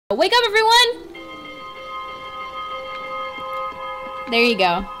Wake up, everyone! There you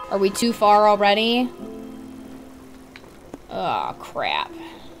go. Are we too far already? Oh, crap.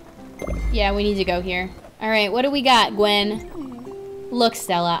 Yeah, we need to go here. Alright, what do we got, Gwen? Look,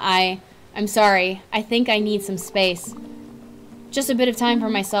 Stella, I'm sorry. I think I need some space. Just a bit of time for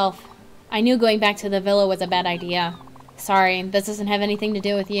myself. I knew going back to the villa was a bad idea. Sorry, this doesn't have anything to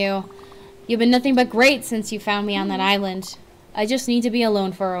do with you. You've been nothing but great since you found me on that island. I just need to be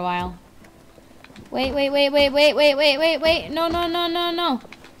alone for a while. Wait. No.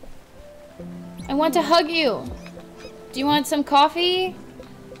 I want to hug you. Do you want some coffee?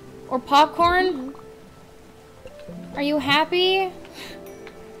 Or popcorn? Are you happy?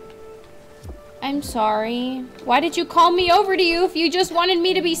 I'm sorry. Why did you call me over to you if you just wanted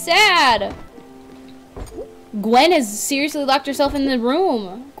me to be sad? Gwen has seriously locked herself in the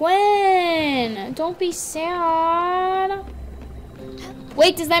room. Gwen, don't be sad.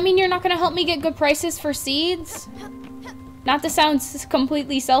 Wait, does that mean you're not gonna help me get good prices for seeds? Not to sound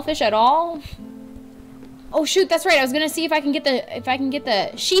completely selfish at all. Oh shoot, that's right. I was gonna see if I can get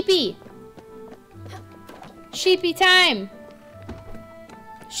the sheepy. Sheepy time.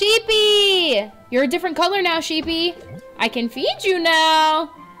 Sheepy! You're a different color now, Sheepy. I can feed you now.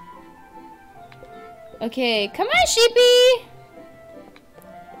 Okay, come on, Sheepy.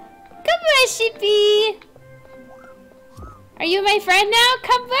 Come on, Sheepy. Are you my friend now?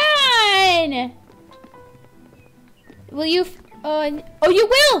 Come on! Will you... oh, you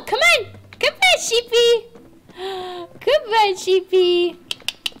will! Come on! Come on, Sheepy! Come on, Sheepy!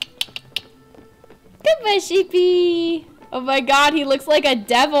 Come on, Sheepy! Oh my god, he looks like a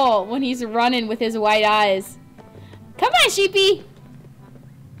devil when he's running with his white eyes. Come on, Sheepy!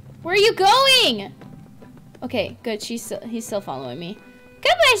 Where are you going? Okay, good. He's still following me.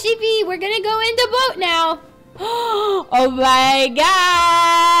 Come on, Sheepy! We're gonna go in the boat now! Oh my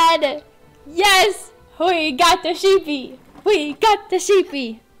god! Yes! We got the sheepy! We got the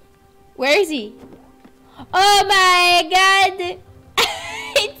sheepy! Where is he? Oh my god!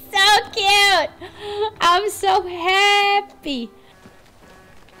 It's so cute! I'm so happy!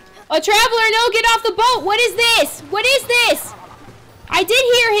 A traveler, no! Get off the boat! What is this? What is this? I did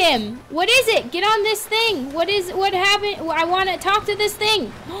hear him! What is it? Get on this thing! What happened? I want to talk to this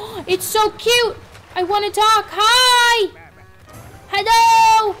thing! It's so cute! I want to talk. Hi!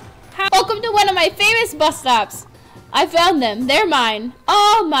 Hello! Hi. Welcome to one of my famous bus stops. I found them. They're mine.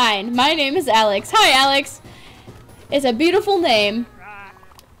 All mine. My name is Alex. Hi, Alex. It's a beautiful name.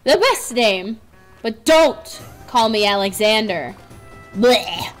 The best name. But don't call me Alexander.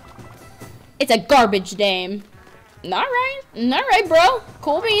 Blech. It's a garbage name. Alright, bro.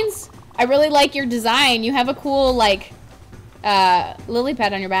 Cool beans. I really like your design. You have a cool, like, lily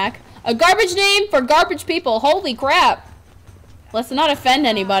pad on your back. A garbage name for garbage people. Holy crap. Let's not offend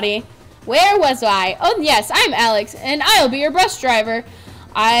anybody. Where was I? Oh, yes, I'm Alex, and I'll be your bus driver.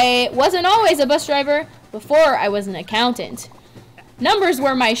 I wasn't always a bus driver. Before, I was an accountant. Numbers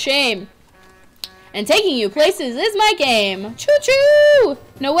were my shame. And taking you places is my game. Choo-choo!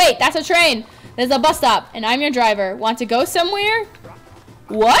 No, wait, that's a train. There's a bus stop, and I'm your driver. Want to go somewhere?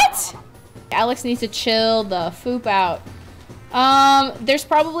 What? Alex needs to chill the foop out. There's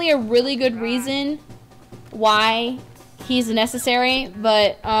probably a really good reason why he's necessary,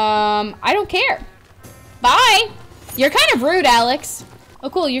 but, I don't care. Bye! You're kind of rude, Alex. Oh,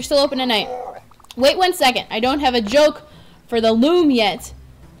 cool, you're still open at night. Wait 1 second. I don't have a joke for the loom yet.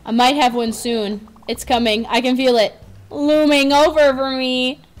 I might have one soon. It's coming. I can feel it. Looming over for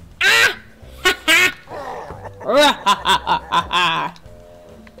me. Ah!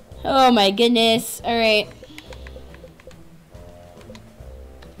 Oh my goodness. Alright.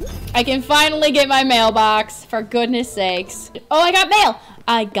 I can finally get my mailbox, for goodness sakes. Oh, I got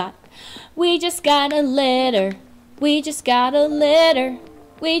mail! We just got a letter. We just got a letter.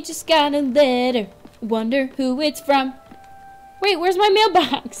 We just got a letter. Wonder who it's from. Wait, where's my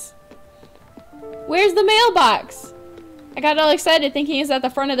mailbox? Where's the mailbox? I got all excited thinking it's at the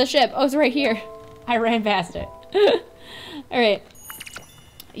front of the ship. Oh, it's right here. I ran past it. Alright.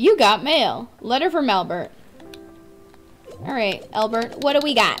 You got mail. Letter from Albert. Alright, Albert, what do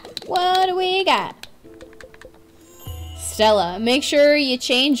we got? What do we got? Stella, make sure you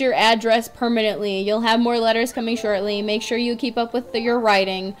change your address permanently. You'll have more letters coming shortly. Make sure you keep up with your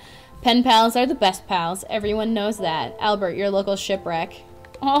writing. Pen pals are the best pals. Everyone knows that. Albert, your local shipwreck.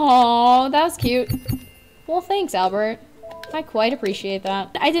 Oh, that was cute. Well, thanks, Albert. I quite appreciate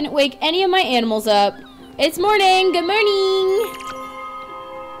that. I didn't wake any of my animals up. It's morning. Good morning.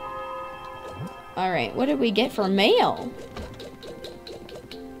 Alright, what did we get for mail?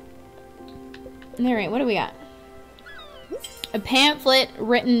 Alright, what do we got? A pamphlet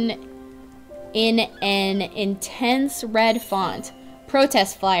written in an intense red font.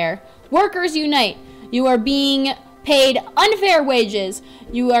 Protest flyer. Workers unite. You are being paid unfair wages.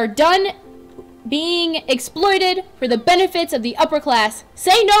 You are done being exploited for the benefits of the upper class.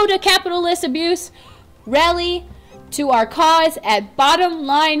 Say no to capitalist abuse. Rally to our cause at Bottom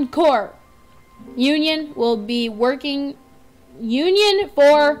Line Corp. Union will be working. Union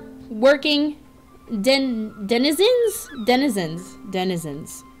for working denizens.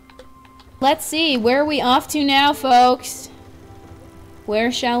 Let's see, where are we off to now, folks?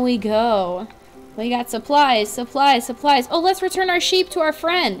 Where shall we go? We got supplies. Oh, let's return our sheep to our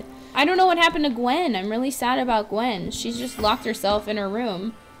friend. I don't know what happened to Gwen. I'm really sad about Gwen. She's just locked herself in her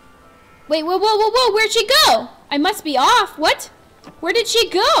room. Wait, whoa, where'd she go? I must be off. What? Where did she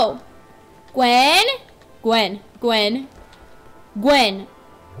go? Gwen? Gwen.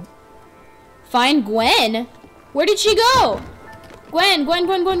 Find Gwen? Where did she go? Gwen.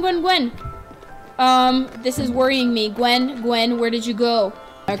 This is worrying me. Gwen, where did you go?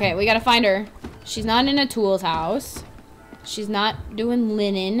 Okay, we gotta find her. She's not in a tool's house. She's not doing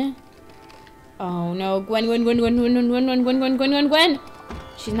linen. Oh no, Gwen.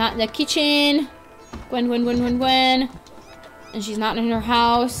 She's not in the kitchen. Gwen. And she's not in her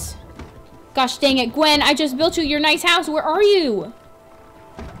house. Gosh dang it, Gwen, I just built you your nice house. Where are you?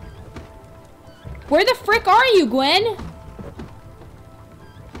 Where the frick are you, Gwen?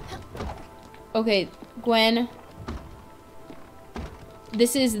 Okay, Gwen.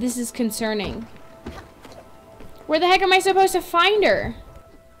 This is concerning. Where the heck am I supposed to find her?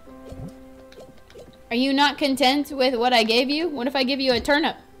 Are you not content with what I gave you? What if I give you a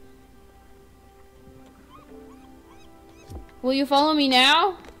turnip? Will you follow me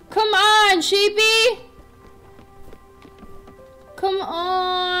now? Come on, sheepy! Come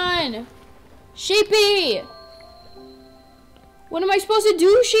on! Sheepy! What am I supposed to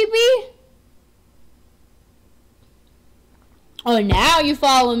do, sheepy? Oh, now you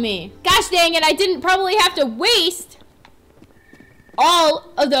follow me. Gosh dang it, I didn't probably have to waste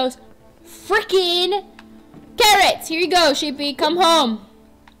all of those freaking carrots. Here you go, sheepy. Come home.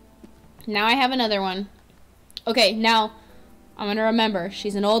 Now I have another one. Okay, now I'm gonna remember.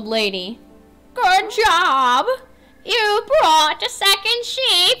 She's an old lady. Good job. You brought a second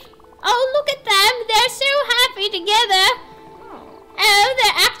sheep. Oh, look at them. They're so happy together. Oh,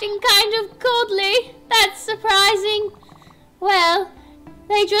 they're acting kind of coldly. That's surprising. Well,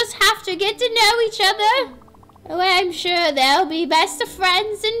 they just have to get to know each other. Oh, I'm sure they'll be best of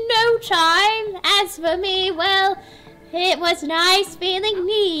friends in no time. As for me, well, it was nice feeling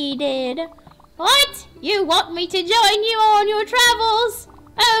needed. What? You want me to join you on your travels?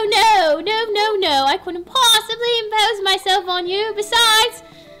 Oh, no. I couldn't possibly impose myself on you. Besides,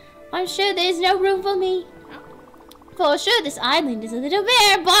 I'm sure there's no room for me. For sure, this island is a little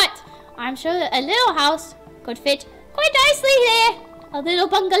bare, but I'm sure that a little house could fit quite nicely there. A little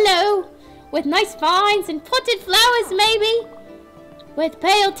bungalow with nice vines and potted flowers, maybe. With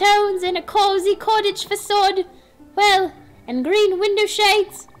pale tones and a cozy cottage facade. Well, and green window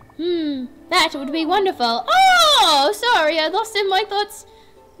shades. That would be wonderful. Oh, sorry, I lost in my thoughts.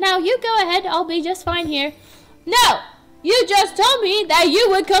 Now, you go ahead. I'll be just fine here. No! You just told me that you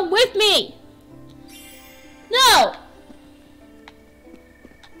would come with me. No!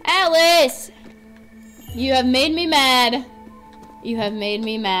 Alice! You have made me mad. You have made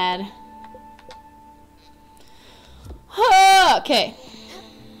me mad. Okay.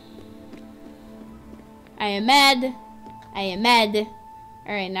 I am mad.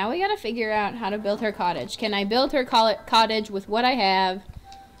 Alright, now we gotta figure out how to build her cottage. Can I build her cottage with what I have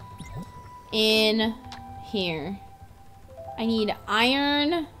in here? I need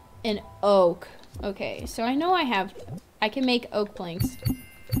iron and oak. Okay, so I know I can make oak planks.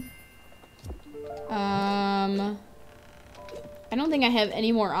 I don't think I have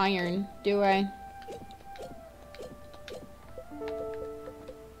any more iron, do I?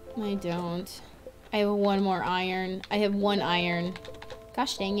 I don't. I have one more iron. I have one iron.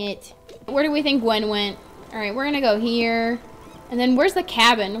 Gosh dang it. Where do we think Gwen went? Alright, we're gonna go here. And then where's the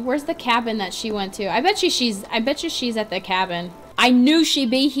cabin? Where's the cabin that she went to? I bet you she's at the cabin. I knew she'd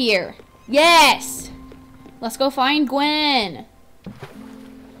be here. Yes! Let's go find Gwen.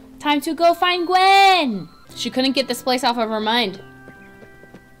 Time to go find Gwen! She couldn't get this place off of her mind.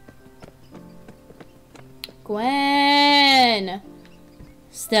 Gwen!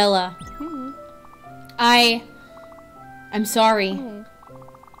 Stella. I'm sorry.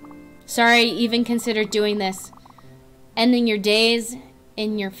 Sorry I even considered doing this. Ending your days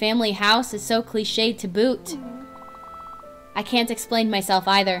in your family house is so cliched to boot. I can't explain myself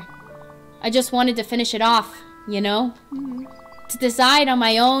either. I just wanted to finish it off, you know? To decide on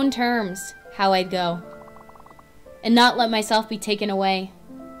my own terms how I'd go. And not let myself be taken away.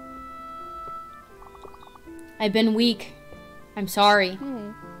 I've been weak. I'm sorry.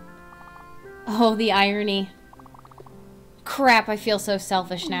 Oh, the irony. Crap, I feel so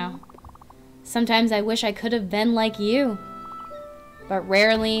selfish now. Sometimes I wish I could have been like you. But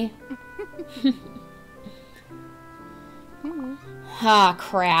rarely. Ah,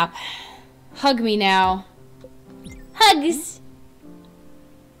 crap. Hug me now. Hugs!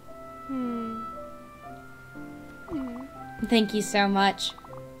 Thank you so much.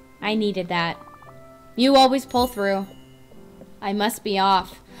 I needed that. You always pull through. I must be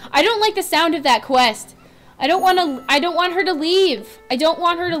off. I don't like the sound of that quest. I don't want her to leave. I don't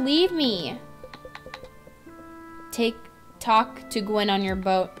want her to leave me. Talk to Gwen on your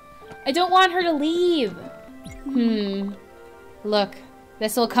boat. I don't want her to leave. Look,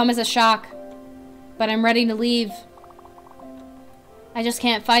 this will come as a shock. But I'm ready to leave. I just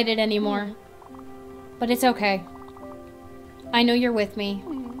can't fight it anymore. But it's okay. I know you're with me.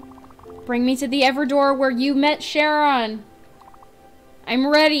 Bring me to the Everdor where you met Sharon. I'm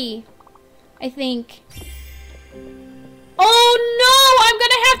ready. I think. Oh no! I'm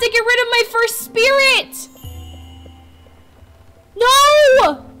gonna have to get rid of my first spirit!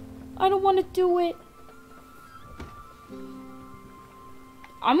 No! I don't want to do it.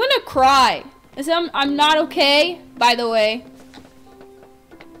 I'm gonna cry. I'm not okay, by the way.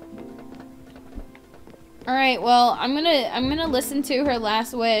 Alright, well, I'm gonna listen to her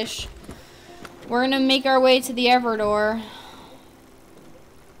last wish. We're gonna make our way to the Everdor.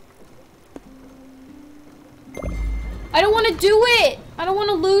 I don't want to do it! I don't want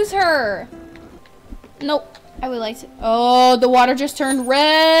to lose her! Nope. I would like to... Oh, the water just turned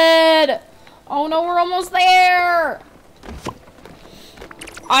red! Oh no, we're almost there!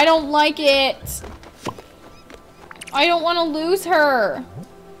 I don't like it. I don't want to lose her.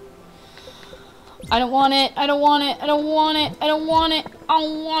 I don't want it. I don't want it. I don't want it. I don't want it. I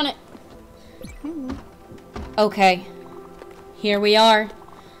don't want it. Okay. Here we are.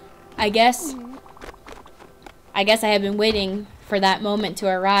 I guess I have been waiting for that moment to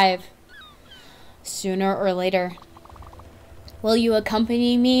arrive. Sooner or later. Will you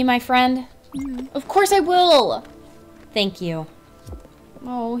accompany me, my friend? Of course I will! Thank you.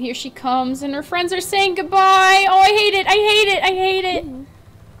 Oh, here she comes, and her friends are saying goodbye! Oh, I hate it! I hate it! I hate it!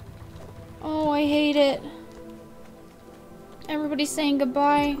 Oh, I hate it. Everybody's saying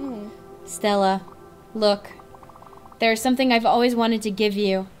goodbye. Stella, look. There's something I've always wanted to give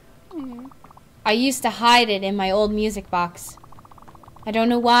you. I used to hide it in my old music box. I don't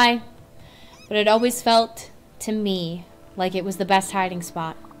know why, but it always felt, to me, like it was the best hiding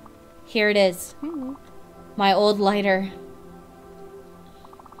spot. Here it is. My old lighter.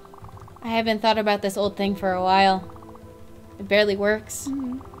 I haven't thought about this old thing for a while. It barely works.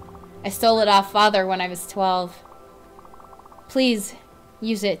 I stole it off Father when I was 12. Please,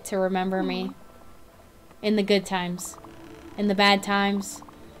 use it to remember me. In the good times. In the bad times.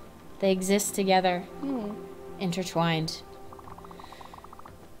 They exist together. Intertwined.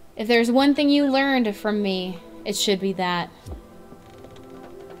 If there's one thing you learned from me, it should be that.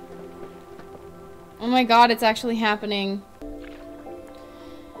 Oh my god, it's actually happening.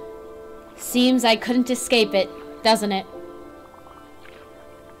 Seems I couldn't escape it, doesn't it?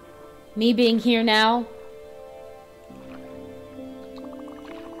 Me being here now.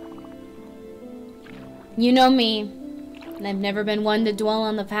 You know me, and I've never been one to dwell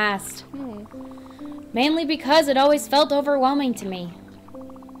on the past. Mainly because it always felt overwhelming to me.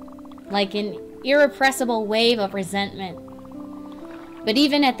 Like an irrepressible wave of resentment. But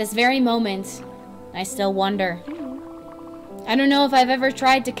even at this very moment, I still wonder. I don't know if I've ever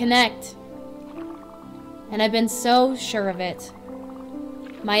tried to connect. And I've been so sure of it.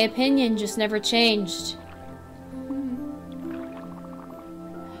 My opinion just never changed.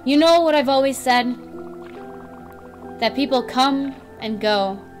 You know what I've always said? That people come and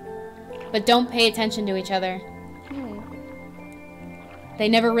go, but don't pay attention to each other. They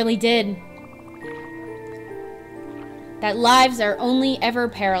never really did. That lives are only ever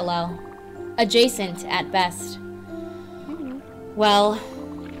parallel, adjacent at best. Well,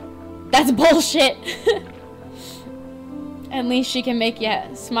 that's bullshit. At least she can make you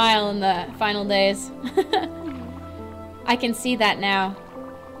smile in the final days. I can see that now.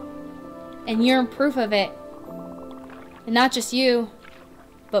 And you're proof of it. And not just you,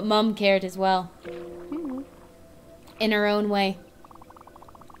 but Mum cared as well. In her own way.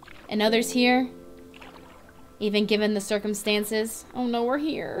 And others here, even given the circumstances, oh no, we're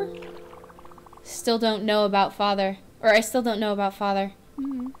here. Still don't know about Father. Or I still don't know about Father.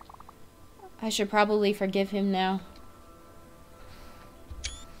 I should probably forgive him now.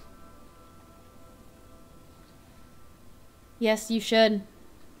 Yes, you should.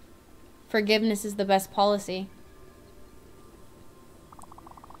 Forgiveness is the best policy.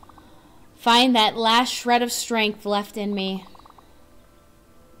 Find that last shred of strength left in me.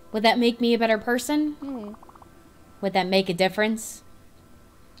 Would that make me a better person? Would that make a difference?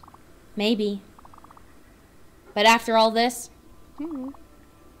 Maybe. But after all this,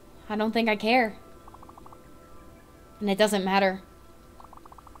 I don't think I care. And it doesn't matter.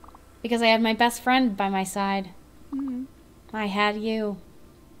 Because I had my best friend by my side. I had you.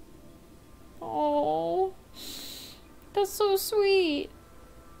 Oh, that's so sweet.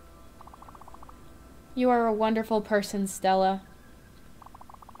 You are a wonderful person, Stella.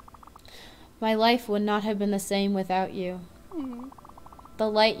 My life would not have been the same without you. The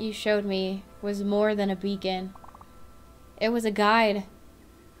light you showed me was more than a beacon. It was a guide.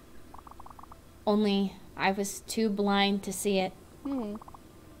 Only I was too blind to see it.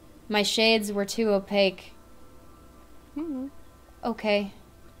 My shades were too opaque. Okay.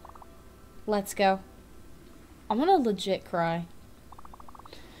 Let's go. I want to legit cry.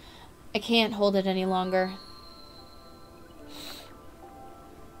 I can't hold it any longer.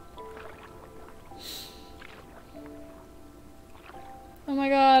 Oh my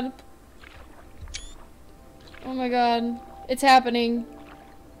god. Oh my god. It's happening.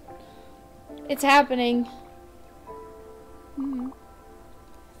 It's happening.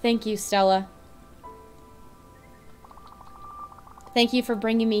 Thank you, Stella. Thank you for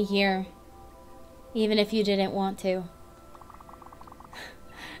bringing me here, even if you didn't want to.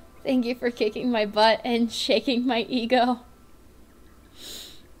 Thank you for kicking my butt and shaking my ego.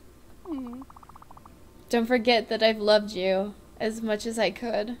 Don't forget that I've loved you as much as I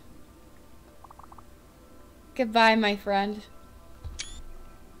could. Goodbye, my friend.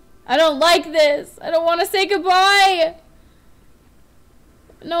 I don't like this. I don't want to say goodbye.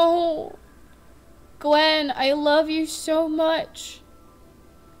 No. Gwen, I love you so much.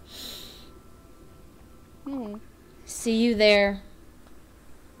 See you there.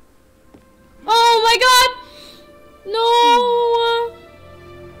 Oh my god! No!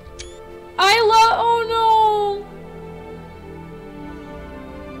 Oh no!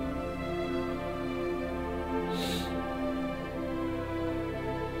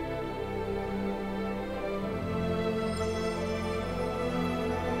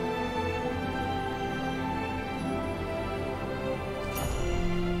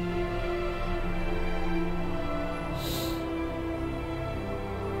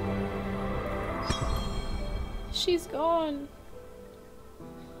 She's gone.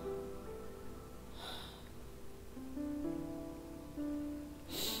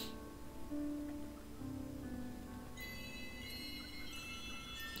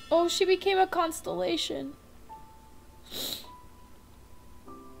 Oh, she became a constellation.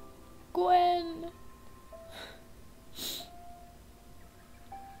 Gwen.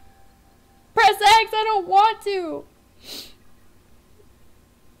 Press X, I don't want to.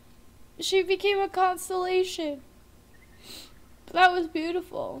 She became a constellation. That was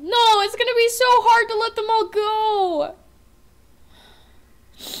beautiful. No, it's gonna be so hard to let them all go.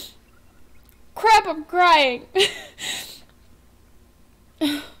 Crap, I'm crying.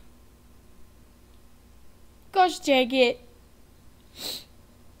 Gosh dang it.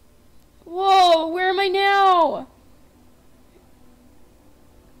 Whoa, where am I now?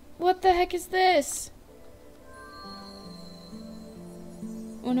 What the heck is this?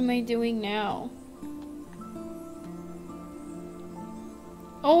 What am I doing now?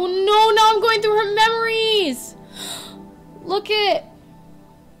 Oh no, now I'm going through her memories! Look it!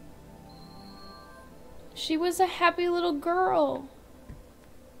 She was a happy little girl.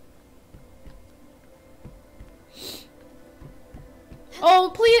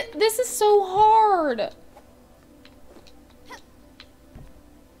 Oh, please, this is so hard.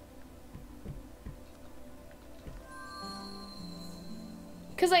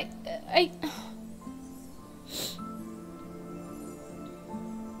 Cause I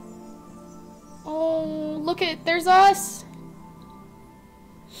oh, look at, there's us.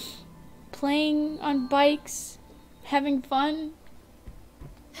 Playing on bikes, having fun.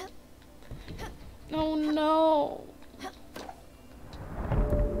 Oh no.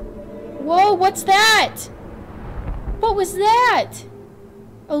 Whoa, what's that? What was that?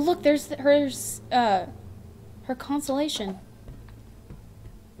 Oh look, there's her consolation.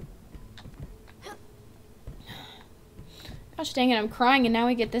 Gosh dang it, I'm crying and now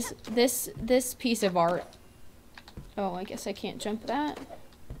we get this piece of art. Oh, I guess I can't jump that.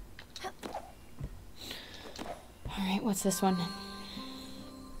 Alright, what's this one?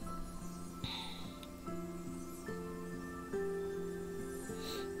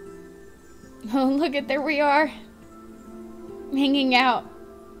 Oh, look at, there we are. hanging out.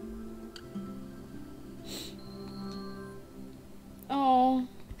 Oh.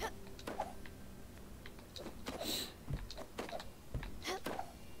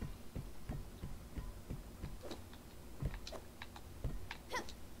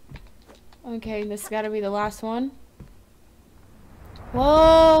 Okay, this gotta be the last one.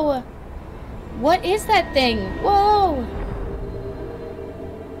 Whoa! What is that thing? Whoa!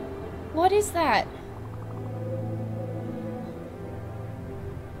 What is that?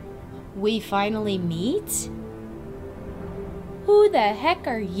 We finally meet? Who the heck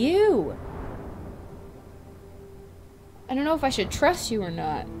are you? I don't know if I should trust you or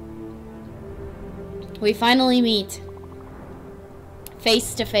not. We finally meet.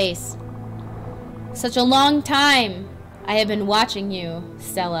 Face to face. Such a long time I have been watching you,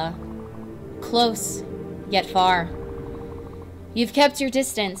 Stella. Close, yet far. You've kept your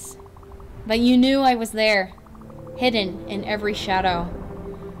distance, but you knew I was there, hidden in every shadow,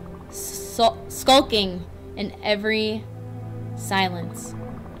 skulking in every silence.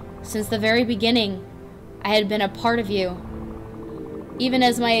 Since the very beginning, I had been a part of you, even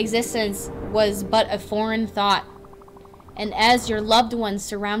as my existence was but a foreign thought. And as your loved ones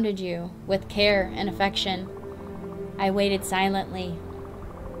surrounded you with care and affection, I waited silently.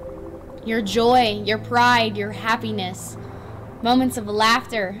 Your joy, your pride, your happiness, moments of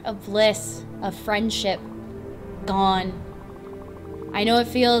laughter, of bliss, of friendship, gone. I know it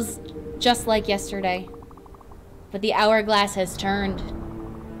feels just like yesterday, but the hourglass has turned,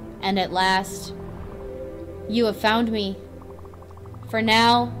 and at last, you have found me. For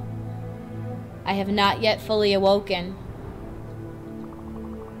now, I have not yet fully awoken.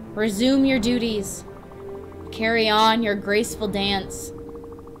 Resume your duties. Carry on your graceful dance.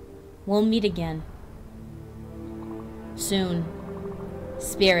 We'll meet again. Soon.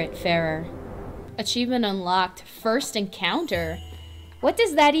 Spiritfarer. Achievement unlocked. First encounter. What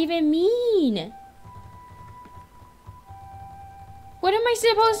does that even mean? What am I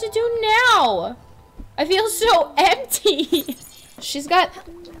supposed to do now? I feel so empty. She's got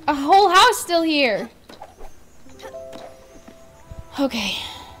a whole house still here. Okay.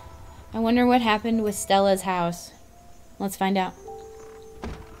 I wonder what happened with Stella's house. Let's find out.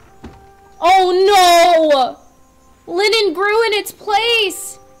 Oh no! Linen grew in its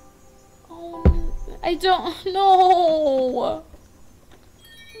place! Oh, I don't know.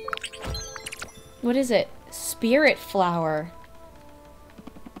 What is it? Spiritfarer.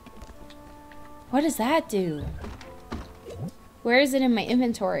 What does that do? Where is it in my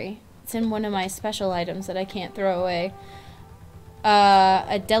inventory? It's in one of my special items that I can't throw away.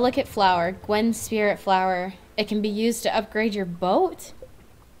 A delicate flower, Gwen Spiritfarer. It can be used to upgrade your boat?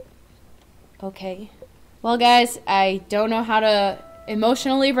 Okay. Well, guys, I don't know how to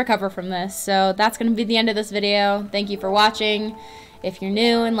emotionally recover from this, so that's going to be the end of this video. Thank you for watching. If you're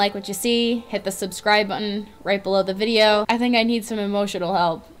new and like what you see, hit the subscribe button right below the video. I think I need some emotional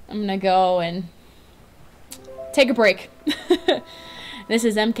help. I'm going to go and take a break. This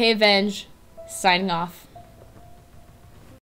is MK Avenge, signing off.